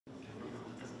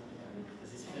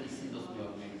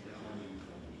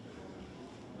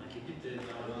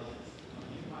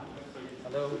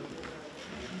Hello.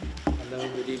 Hello,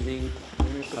 good evening.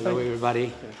 Hello,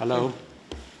 everybody. Hello.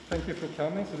 Thank you for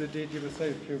coming. So the DG will say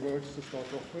a few words to start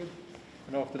off with,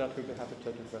 and after that we'll be happy to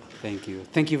take your questions. Thank you.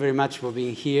 Thank you very much for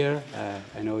being here.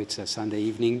 I know it's a Sunday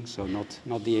evening, so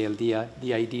not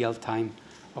the ideal time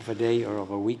of a day or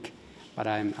of a week, but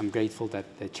I'm grateful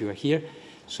that you are here.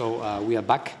 So we are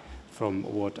back from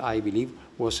what I believe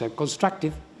was a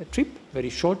constructive trip,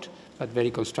 very short, but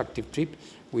very constructive trip,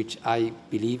 which I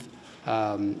believe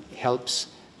helps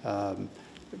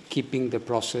keeping the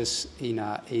process in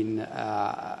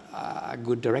a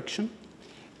good direction,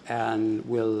 and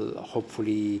will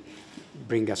hopefully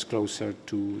bring us closer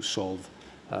to solve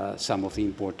some of the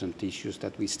important issues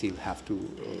that we still have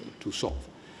to solve.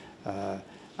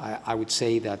 I would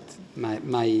say that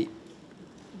my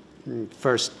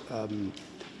first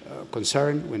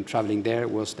concern when traveling there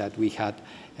was that we had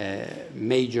a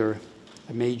major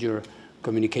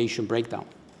communication breakdown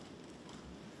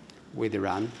with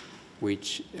Iran,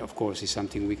 which of course is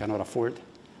something we cannot afford,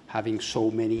 having so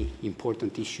many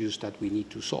important issues that we need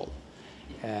to solve.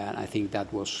 And I think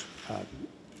that was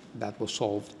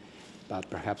solved, but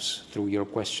perhaps through your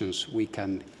questions we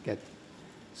can get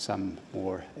some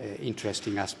more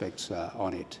interesting aspects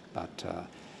on it. But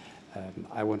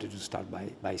I wanted to start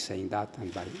by saying that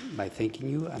and by thanking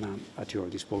you, and I'm at your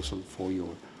disposal for your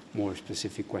more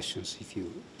specific questions if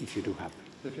you do have them.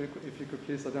 If you could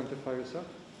please identify yourself.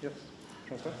 Yes,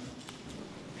 François.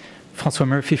 François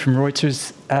Murphy from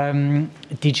Reuters.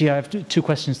 DG, I have two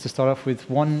questions to start off with.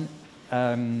 One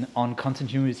on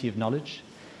continuity of knowledge.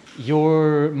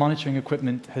 Your monitoring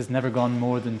equipment has never gone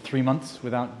more than 3 months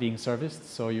without being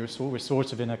serviced, so we're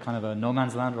sort of in a kind of a no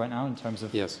man's land right now in terms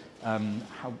of yes.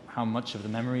 How much of the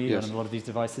memory yes. on a lot of these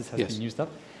devices has yes. been used up.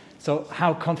 So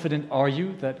how confident are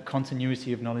you that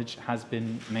continuity of knowledge has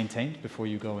been maintained before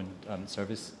you go and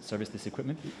service this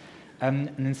equipment? And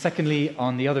then secondly,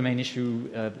 on the other main issue,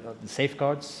 the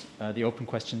safeguards, the open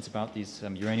questions about these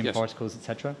uranium yes. particles,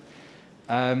 etc.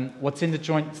 What's in the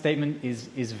joint statement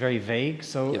is very vague.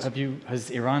 So yes. has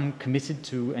Iran committed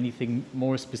to anything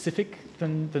more specific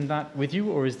than that with you,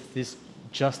 or is this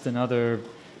just another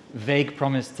vague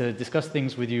promise to discuss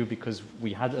things with you, because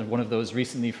we had one of those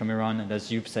recently from Iran, and as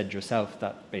you've said yourself,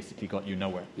 that basically got you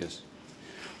nowhere? Yes.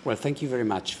 Well, thank you very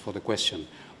much for the question.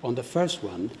 On the first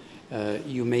one,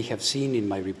 you may have seen in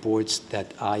my reports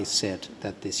that I said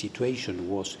that the situation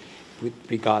was, with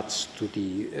regards to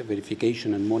the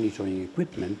verification and monitoring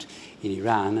equipment in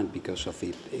Iran, and because of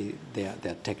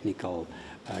their technical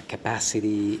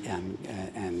capacity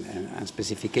and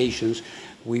specifications,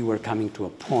 we were coming to a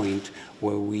point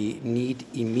where we need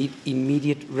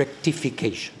immediate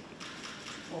rectification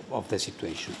of the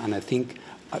situation. And I think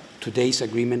today's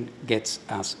agreement gets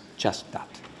us just that.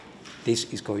 This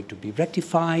is going to be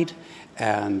rectified,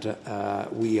 and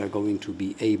we are going to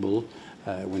be able,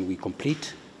 when we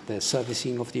complete the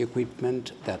servicing of the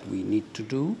equipment that we need to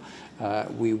do,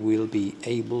 we will be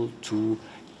able to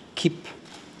keep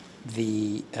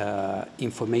the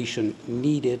information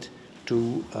needed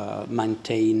to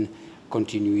maintain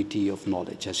continuity of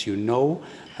knowledge. As you know,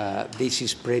 this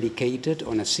is predicated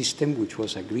on a system which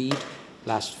was agreed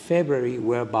last February,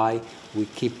 whereby we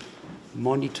keep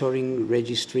monitoring,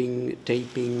 registering,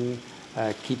 taping,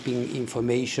 keeping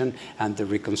information, and the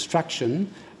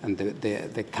reconstruction and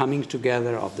the coming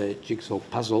together of the jigsaw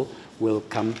puzzle will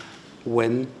come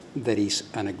when there is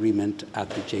an agreement at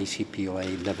the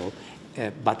JCPOA level.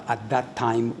 But at that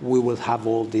time, we will have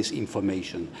all this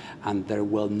information, and there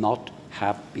will not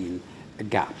have been a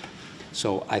gap.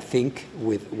 So I think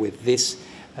with this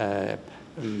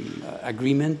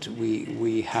agreement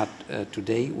we had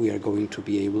today, we are going to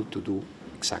be able to do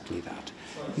exactly that.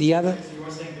 So the other. So you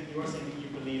are saying that you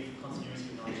believe continuity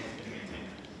of knowledge has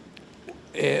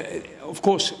been maintained? Of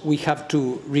course, we have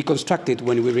to reconstruct it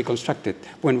when we reconstruct it,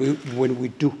 when we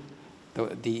do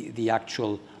the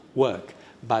actual work.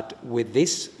 But with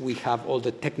this, we have all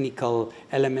the technical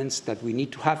elements that we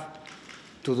need to have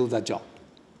to do that job.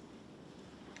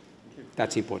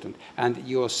 That's important. And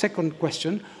your second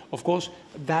question, of course,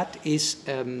 that is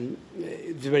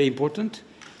very important.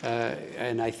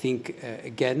 And I think,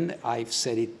 again, I've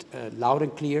said it loud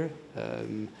and clear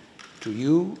to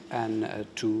you and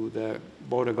to the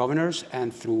Board of Governors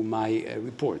and through my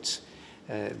reports.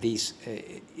 These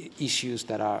issues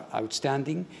that are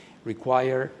outstanding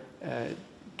require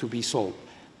to be solved.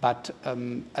 But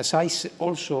as I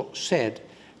also said,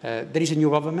 there is a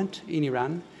new government in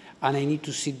Iran, and I need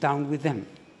to sit down with them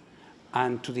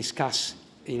and to discuss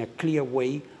in a clear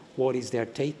way what is their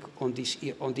take on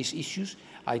these issues.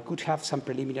 I could have some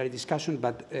preliminary discussion,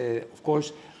 but of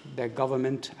course the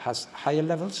government has higher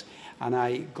levels, and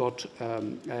I got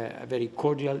a very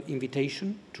cordial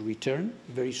invitation to return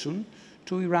very soon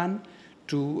to Iran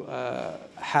to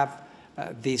have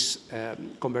this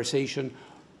conversation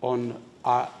on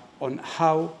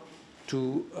how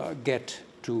to get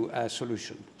to a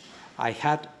solution. I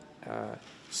had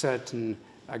certain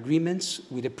agreements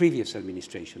with the previous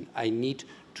administration. I need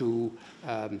to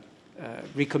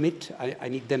recommit. I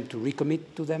need them to recommit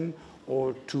to them,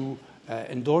 or to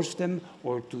endorse them,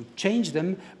 or to change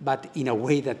them, but in a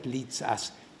way that leads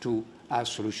us to a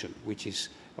solution, which is,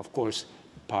 of course,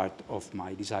 part of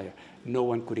my desire. No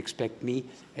one could expect me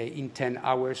in 10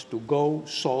 hours to go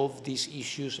solve these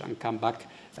issues and come back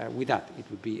with that. It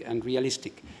would be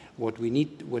unrealistic. What we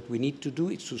need to do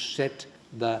is to set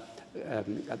the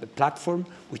platform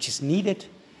which is needed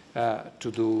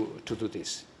to do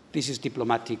this. This is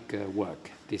diplomatic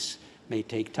work. This may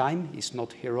take time. It's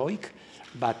not heroic,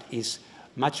 but is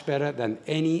much better than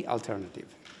any alternative.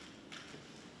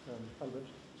 Albert?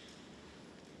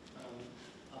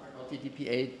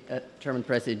 DPA, German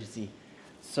Press Agency.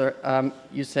 Sir,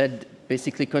 you said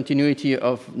basically continuity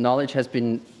of knowledge has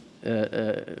been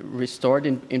restored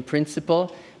in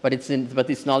principle, but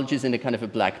this knowledge is in a kind of a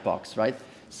black box, right?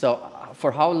 So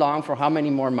for how long, for how many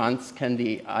more months can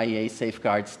the IAEA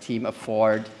safeguards team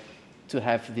afford to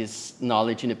have this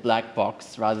knowledge in a black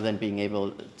box rather than being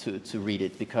able to read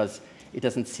it? Because it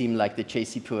doesn't seem like the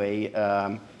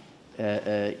JCPOA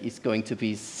is going to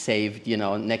be saved, you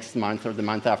know, next month or the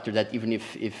month after that, even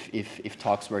if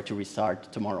talks were to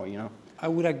restart tomorrow, you know? I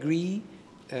would agree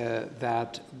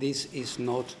that this is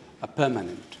not a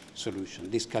permanent solution.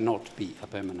 This cannot be a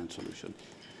permanent solution.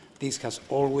 This has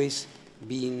always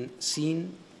been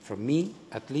seen, from me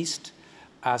at least,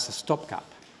 as a stopgap,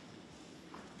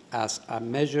 as a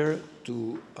measure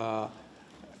to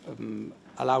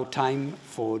allow time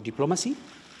for diplomacy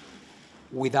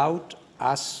without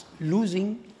us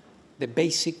losing the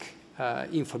basic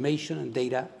information and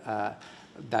data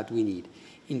that we need.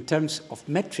 In terms of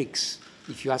metrics,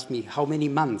 if you ask me how many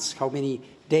months, how many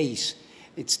days,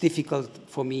 it's difficult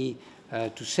for me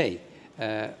to say,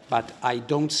 but I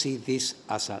don't see this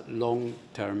as a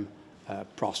long-term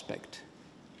prospect.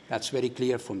 That's very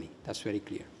clear for me. That's very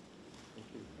clear. Thank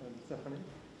you. Stephanie?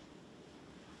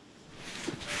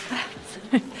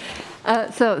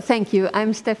 So thank you.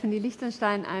 I'm Stephanie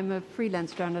Lichtenstein. I'm a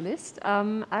freelance journalist.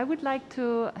 I would like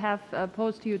to have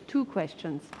posed to you two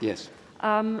questions. Yes.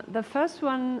 The first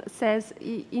one says,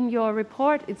 in your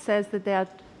report, it says that there are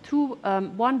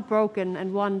one broken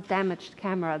and one damaged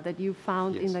camera that you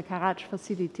found in the Karaj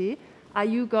facility. Are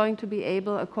you going to be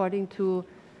able, according to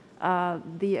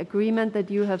the agreement that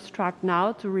you have struck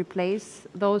now, to replace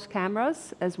those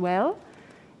cameras as well?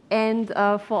 And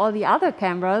for all the other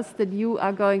cameras that you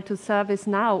are going to service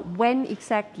now, when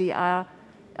exactly are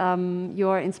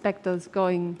your inspectors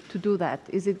going to do that?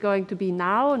 Is it going to be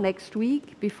now, next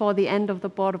week, before the end of the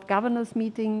Board of Governors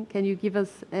meeting? Can you give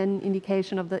us an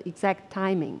indication of the exact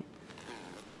timing?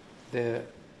 The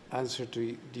answer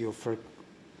to your first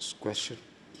question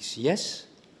is yes.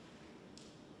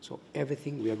 So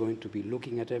everything, we are going to be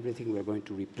looking at everything. We are going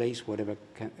to replace whatever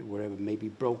may be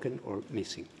broken or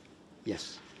missing.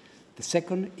 Yes. The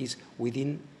second is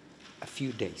within a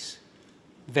few days,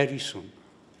 very soon,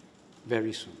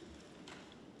 very soon.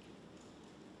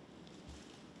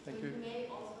 Thank you. You may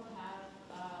also have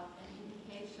an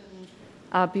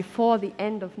indication before the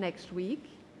end of next week,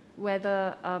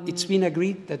 whether... It's been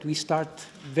agreed that we start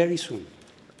very soon.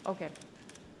 Okay.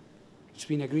 It's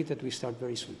been agreed that we start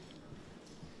very soon.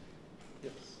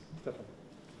 Yes, Stefan.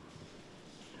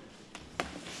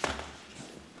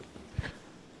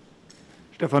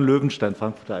 Stefan Löwenstein,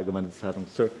 Frankfurter Allgemeine Zeitung.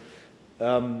 Sir,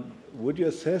 would you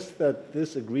assess that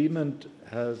this agreement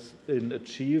has been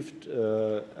achieved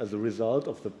as a result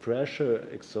of the pressure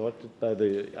exerted by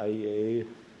the IAEA,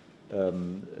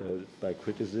 by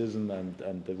criticism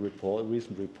and the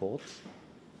recent reports?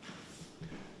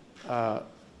 Well,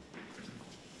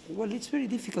 it's very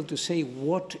difficult to say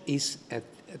what is at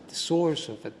the source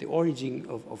of, at the origin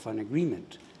of an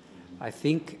agreement. I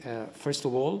think, first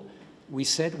of all, we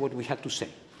said what we had to say,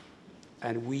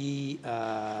 and we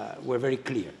were very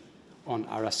clear on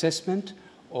our assessment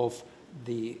of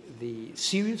the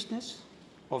seriousness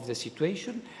of the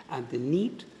situation and the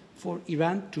need for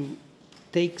Iran to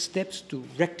take steps to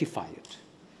rectify it.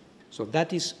 So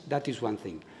that is one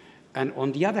thing. And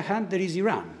on the other hand, there is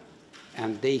Iran,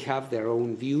 and they have their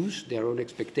own views, their own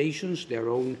expectations, their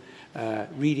own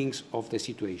readings of the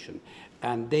situation.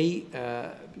 And they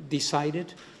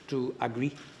decided to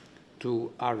agree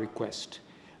to our request.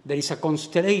 There is a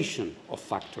constellation of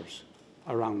factors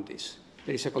around this.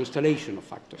 There is a constellation of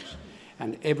factors.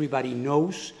 And everybody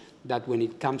knows that when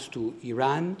it comes to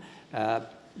Iran,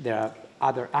 there are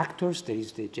other actors. There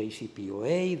is the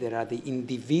JCPOA. There are the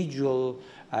individual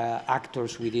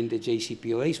actors within the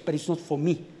JCPOAs. But it's not for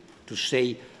me to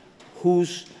say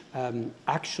whose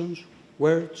actions,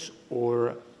 words,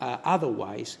 or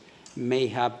otherwise may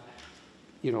have,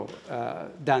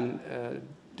 done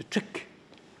the trick.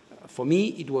 For me,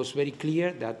 it was very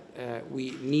clear that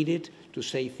we needed to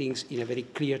say things in a very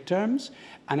clear terms,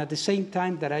 and at the same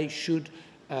time that I should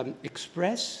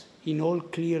express in all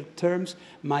clear terms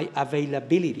my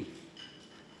availability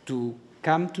to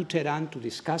come to Tehran to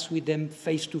discuss with them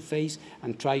face to face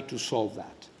and try to solve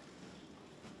that.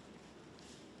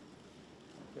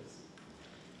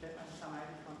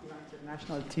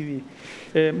 National TV.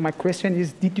 My question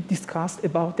is, did you discuss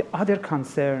about the other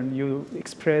concern you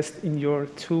expressed in your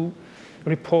two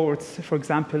reports? For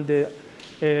example, the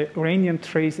uranium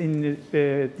trace in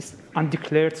this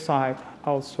undeclared site,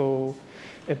 also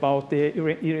about the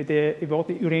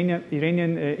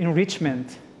Iranian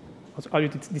enrichment. Are you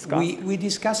discussing? We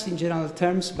discussed in general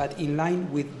terms, but in line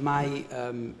with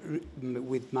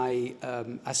my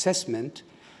assessment,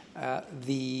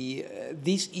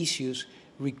 these issues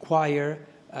require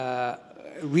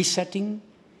resetting,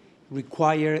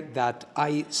 require that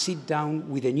I sit down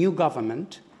with a new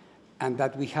government and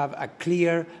that we have a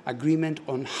clear agreement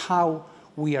on how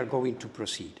we are going to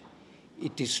proceed.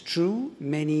 It is true,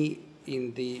 many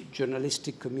in the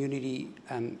journalistic community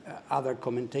and other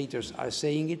commentators are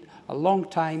saying it, a long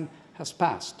time has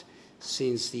passed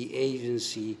since the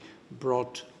agency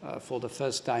brought for the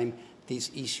first time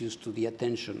these issues to the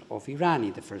attention of Iran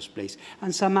in the first place,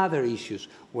 and some other issues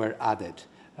were added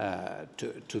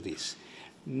to this.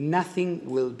 Nothing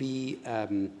will be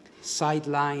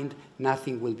sidelined,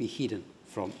 nothing will be hidden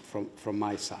from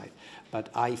my side. But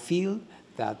I feel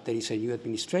that there is a new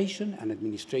administration, an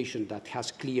administration that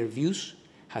has clear views,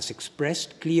 has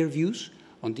expressed clear views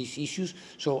on these issues.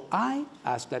 So I,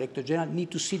 as Director General, need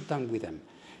to sit down with them,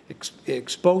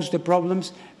 expose the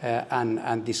problems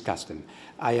and discuss them.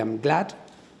 I am glad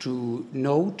to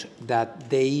note that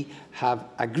they have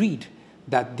agreed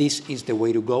that this is the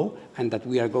way to go and that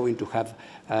we are going to have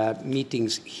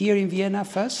meetings here in Vienna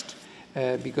first,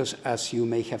 because as you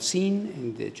may have seen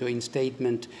in the joint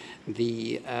statement,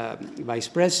 the Vice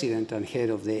President and head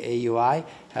of the AOI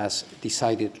has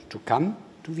decided to come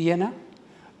to Vienna.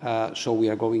 So we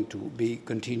are going to be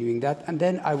continuing that. And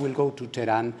then I will go to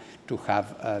Tehran to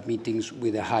have meetings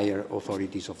with the higher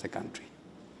authorities of the country.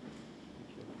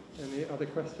 Any other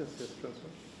questions? Yes, Francois.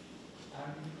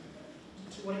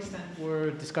 To what extent were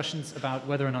discussions about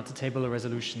whether or not to table a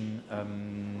resolution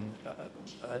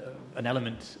an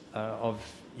element of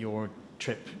your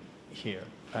trip here?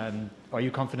 Are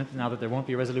you confident now that there won't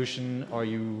be a resolution? Are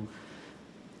you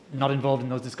not involved in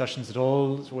those discussions at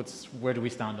all? Where do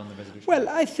we stand on the resolution? Well,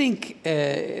 I think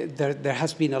there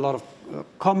has been a lot of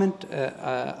comment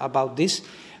about this.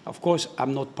 Of course,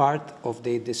 I'm not part of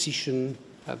the decision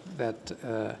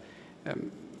that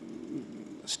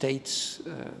states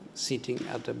sitting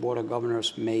at the Board of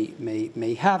Governors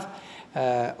may have.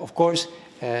 Of course,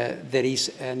 there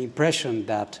is an impression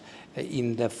that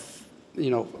in the,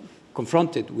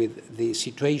 confronted with the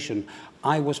situation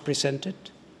I was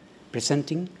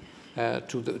presenting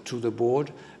to the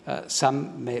board,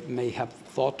 some may have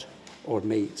thought or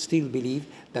may still believe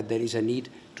that there is a need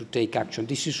to take action.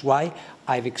 This is why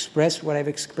I've expressed what I've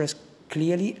expressed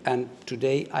clearly, and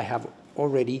today I have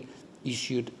already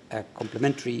issued a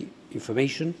complementary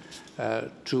information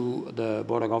to the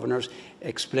Board of Governors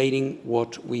explaining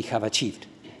what we have achieved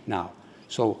now.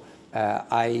 So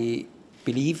I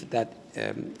believe that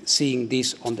seeing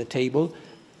this on the table,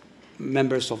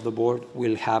 members of the board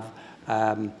will have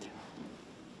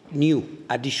new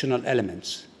additional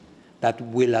elements that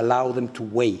will allow them to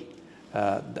weigh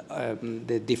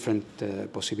the different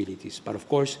possibilities. But of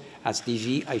course, as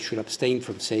DG, I should abstain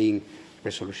from saying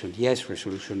resolution yes,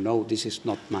 resolution no. This is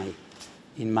not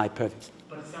in my purview.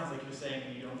 But it sounds like you're saying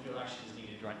you don't feel action is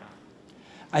needed right now.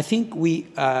 I think we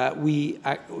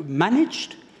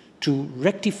managed to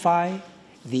rectify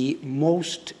the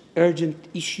most urgent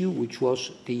issue, which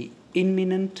was the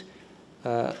imminent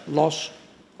loss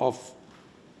of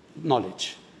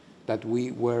knowledge that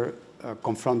we were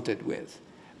confronted with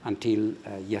until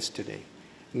yesterday.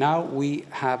 Now we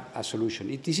have a solution.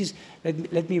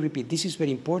 Let me repeat, this is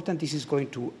very important. This is going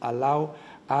to allow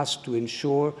us to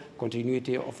ensure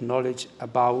continuity of knowledge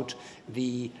about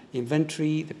the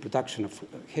inventory, the production of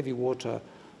heavy water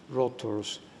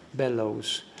rotors,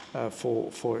 bellows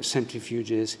for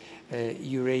centrifuges,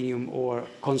 uranium ore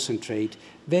concentrate,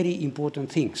 very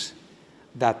important things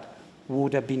that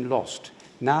would have been lost.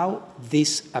 Now,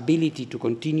 this ability to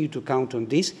continue to count on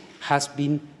this has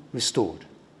been restored.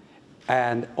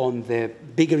 And on the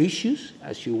bigger issues,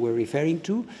 as you were referring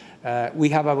to, we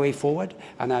have a way forward,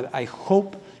 and I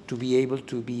hope to be able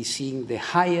to be seeing the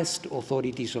highest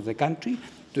authorities of the country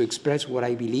to express what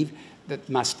I believe that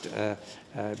must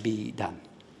be done.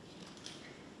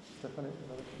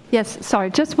 Yes, sorry,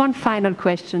 just one final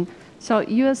question. So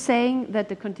you are saying that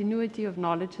the continuity of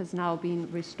knowledge has now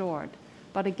been restored.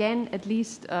 But again, at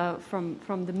least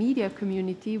from the media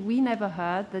community, we never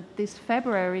heard that this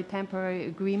February temporary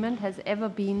agreement has ever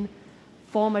been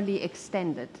formally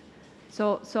extended.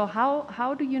 So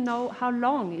how do you know how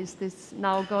long is this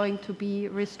now going to be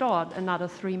restored? Another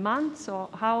 3 months? Or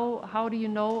how do you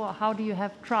know, or how do you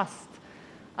have trust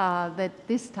that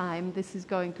this time this is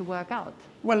going to work out?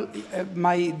 Well,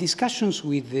 my discussions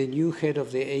with the new head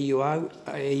of the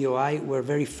AOI were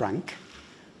very frank.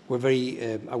 We're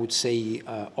very, I would say,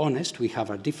 honest. We have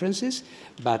our differences,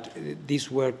 but these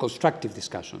were constructive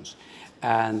discussions.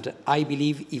 And I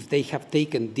believe if they have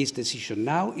taken this decision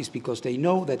now, it's because they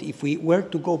know that if we were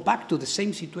to go back to the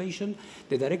same situation,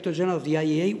 the Director General of the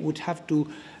IAEA would have to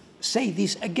say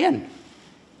this again.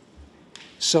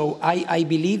 So I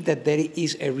believe that there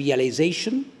is a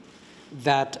realization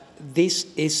that this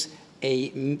is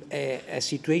a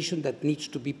situation that needs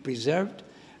to be preserved,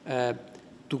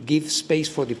 to give space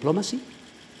for diplomacy,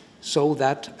 so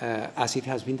that, as it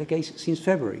has been the case since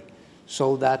February,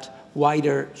 so that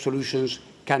wider solutions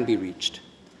can be reached.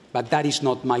 But that is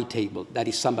not my table, that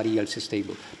is somebody else's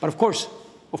table. But of course,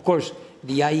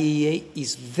 the IAEA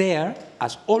is there,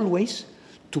 as always,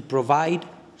 to provide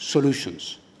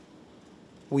solutions.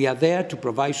 We are there to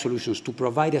provide solutions, to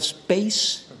provide a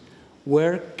space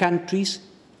where countries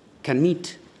can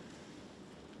meet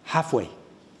halfway.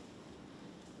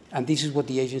 And this is what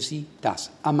the agency does,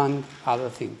 among other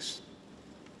things.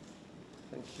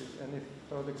 Thank you. Any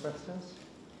further questions?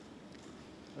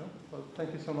 No? Well,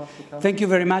 thank you so much for coming. Thank you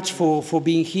very much for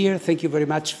being here. Thank you very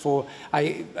much for,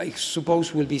 I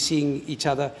suppose we'll be seeing each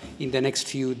other in the next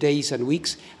few days and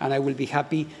weeks, and I will be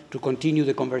happy to continue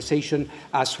the conversation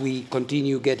as we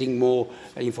continue getting more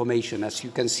information. As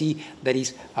you can see, there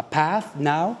is a path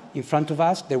now in front of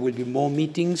us. There will be more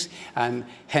meetings and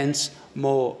hence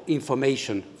more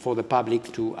information for the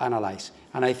public to analyze.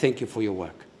 And I thank you for your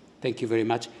work. Thank you very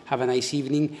much. Have a nice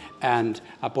evening, and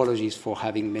apologies for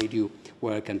having made you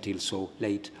work until so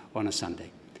late on a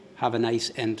Sunday. Have a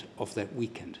nice end of the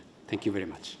weekend. Thank you very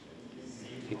much.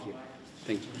 Thank you.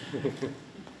 Thank you.